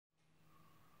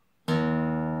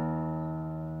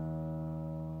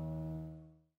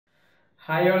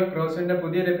Hi all ക്രോസിന്റെ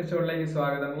പുതിയൊരു എപ്പിസോഡിലേക്ക്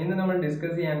സ്വാഗതം. ഇന്ന് നമ്മൾ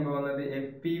ഡിസ്കസ് ചെയ്യാൻ പോകുന്നത്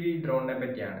FPV ഡ്രോണിനെ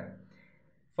പറ്റിയാണ്.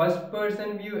 ഫസ്റ്റ്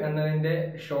പേഴ്സൺ വ്യൂ എന്നതിന്റെ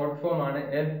ഷോർട്ട് ഫോം ആണ്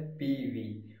FPV.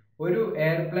 ഒരു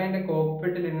എയർപ്ലെയിന്റെ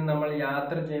കോക്പിറ്റിൽ നിന്ന് നമ്മൾ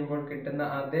യാത്ര ചെയ്യുമ്പോൾ കിട്ടുന്ന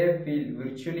അതേ ഫീൽ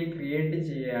വിർച്വലി ക്രിയേറ്റ്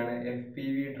ചെയ്യുകയാണ്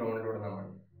FPV ഡ്രോണിലൂടെ നമ്മൾ.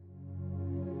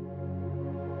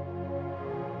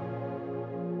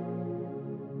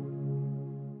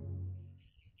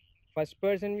 ഫസ്റ്റ്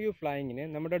പേഴ്സൺ വ്യൂ ഫ്ലൈയിങ്ങിന്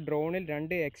നമ്മുടെ ഡ്രോണിൽ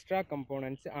രണ്ട് എക്സ്ട്രാ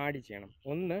കമ്പോണൻസ് ആഡ് ചെയ്യണം.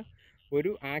 ഒന്ന്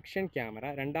ഒരു ആക്ഷൻ ക്യാമറ,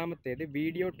 രണ്ടാമത്തേത്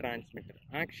വീഡിയോ ട്രാൻസ്മിറ്റർ.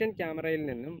 ആക്ഷൻ ക്യാമറയിൽ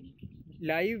നിന്നും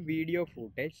ലൈവ് വീഡിയോ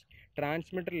ഫൂട്ടേജ്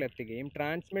ട്രാൻസ്മിറ്ററിൽ എത്തുകയും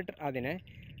ട്രാൻസ്മിറ്റർ അതിനെ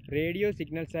റേഡിയോ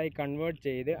സിഗ്നൽസായി കൺവേർട്ട്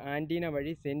ചെയ്ത് ആൻറ്റീന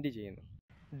വഴി സെൻഡ് ചെയ്യുന്നു.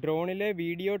 ഡ്രോണിലെ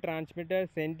വീഡിയോ ട്രാൻസ്മിറ്റർ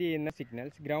സെൻഡ് ചെയ്യുന്ന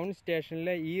സിഗ്നൽസ് ഗ്രൗണ്ട്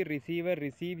സ്റ്റേഷനിലെ ഈ റിസീവർ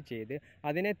റിസീവ് ചെയ്ത്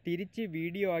അതിനെ തിരിച്ച്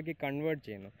വീഡിയോ ആക്കി കൺവേർട്ട്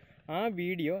ചെയ്യുന്നു. ആ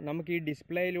വീഡിയോ നമുക്ക് ഈ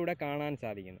ഡിസ്പ്ലേയിലൂടെ കാണാൻ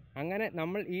സാധിക്കുന്നു. അങ്ങനെ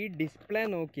നമ്മൾ ഈ ഡിസ്പ്ലേ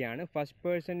നോക്കിയാണ് first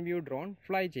person view drone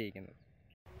fly ചെയ്യിക്കുന്നത്.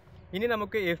 ഇനി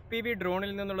നമുക്ക് FPV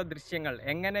ഡ്രോണിൽ നിന്നുള്ള ദൃശ്യങ്ങൾ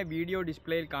എങ്ങനെ വീഡിയോ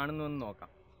ഡിസ്പ്ലേയിൽ കാണുന്നുവെന്ന്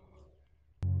നോക്കാം.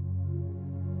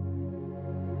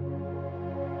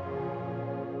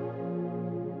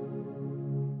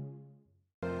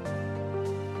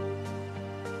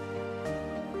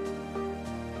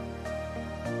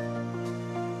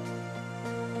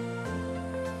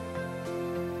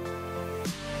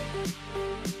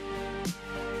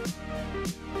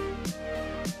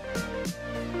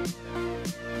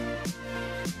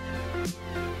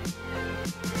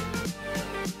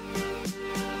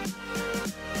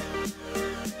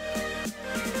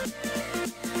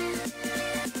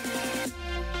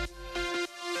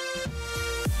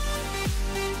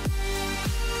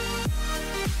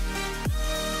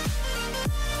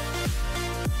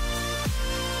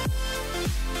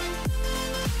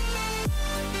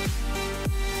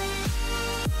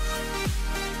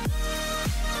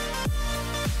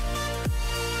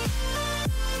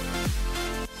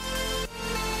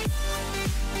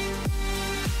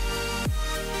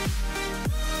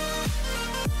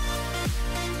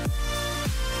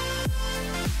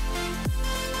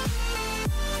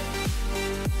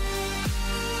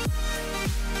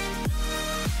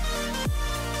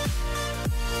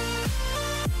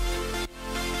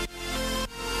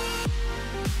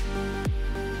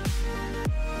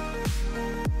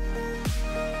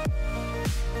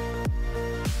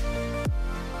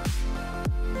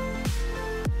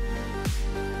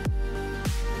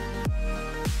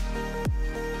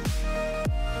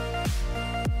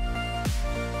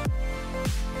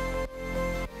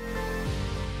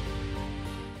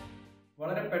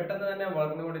 വളരെ പെട്ടെന്ന് തന്നെ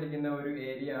വളർന്നുകൊണ്ടിരിക്കുന്ന ഒരു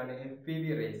ഏരിയ ആണ് FPV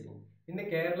റേസിംഗ്. ഇന്ന്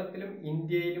കേരളത്തിലും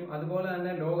ഇന്ത്യയിലും അതുപോലെ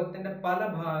തന്നെ ലോകത്തിന്റെ പല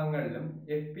ഭാഗങ്ങളിലും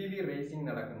FPV റേസിംഗ്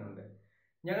നടക്കുന്നുണ്ട്.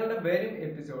 ഞങ്ങളുടെ വരും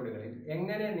എപ്പിസോഡുകളിൽ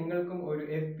എങ്ങനെ നിങ്ങൾക്കും ഒരു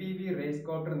FPV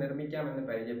റേസ്കോപ്റ്റർ നിർമ്മിക്കാമെന്ന്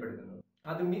പരിചയപ്പെടുത്തുന്നു.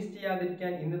 അത് മിസ്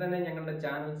ചെയ്യാതിരിക്കാൻ ഇന്ന് തന്നെ ഞങ്ങളുടെ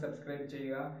ചാനൽ സബ്സ്ക്രൈബ്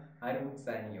ചെയ്യുക. Arun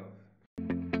signing off.